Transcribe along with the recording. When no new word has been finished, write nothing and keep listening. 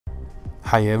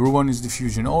Hi everyone, it's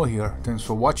TheFusionOwl here. Thanks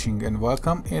for watching and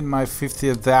welcome in my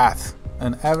 50th death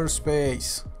in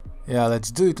Everspace. Yeah,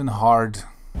 let's do it in hard.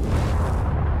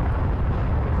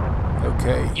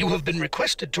 Okay. You have been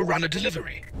requested to run a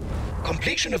delivery.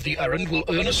 Completion of the errand will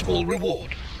earn a small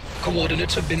reward.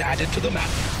 Coordinates have been added to the map.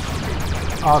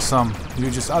 Awesome.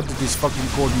 You just added these fucking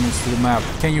coordinates to the map.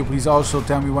 Can you please also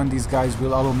tell me when these guys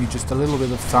will allow me just a little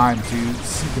bit of time to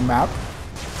see the map?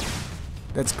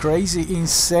 That's crazy,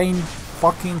 insane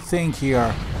fucking thing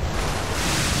here.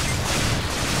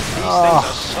 These things are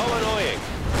so annoying.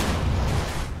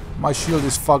 My shield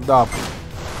is fucked up.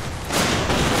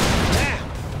 Damn.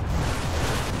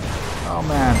 Oh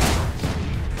man.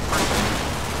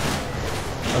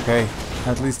 Okay,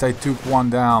 at least I took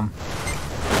one down.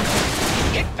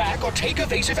 Get back or take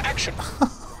evasive action.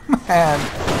 Man.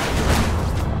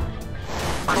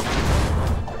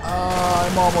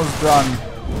 I'm almost done.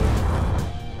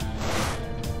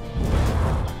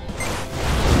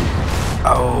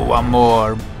 Oh, one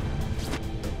more.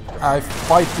 I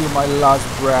fight till my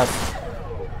last breath.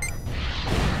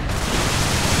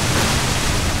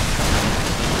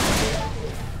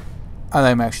 And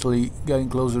I'm actually getting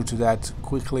closer to that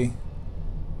quickly.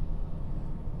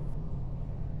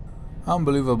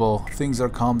 Unbelievable. Things are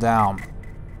calmed down.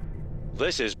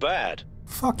 This is bad.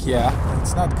 Fuck yeah,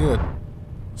 it's not good.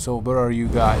 So where are you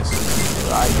guys?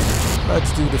 Right,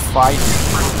 let's do the fight.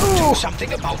 Do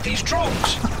something about these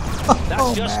drones. That's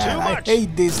Oh just man, too much. I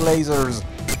hate these lasers.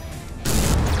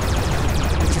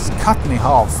 They just cut me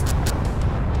off.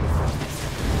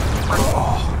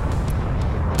 Oh.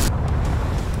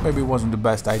 Maybe it wasn't the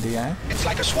best idea, eh? It's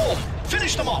like a swarm.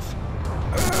 Finish them off.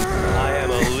 I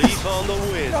am a leaf on the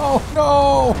wind. No,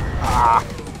 no! Ah.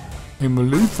 I'm a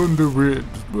leaf on the wind.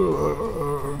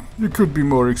 You could be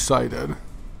more excited.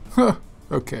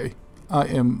 Okay, I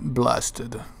am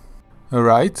blasted.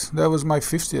 Alright, that was my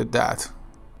 50th death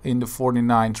in the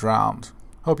 49th round.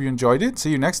 Hope you enjoyed it.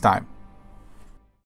 See you next time.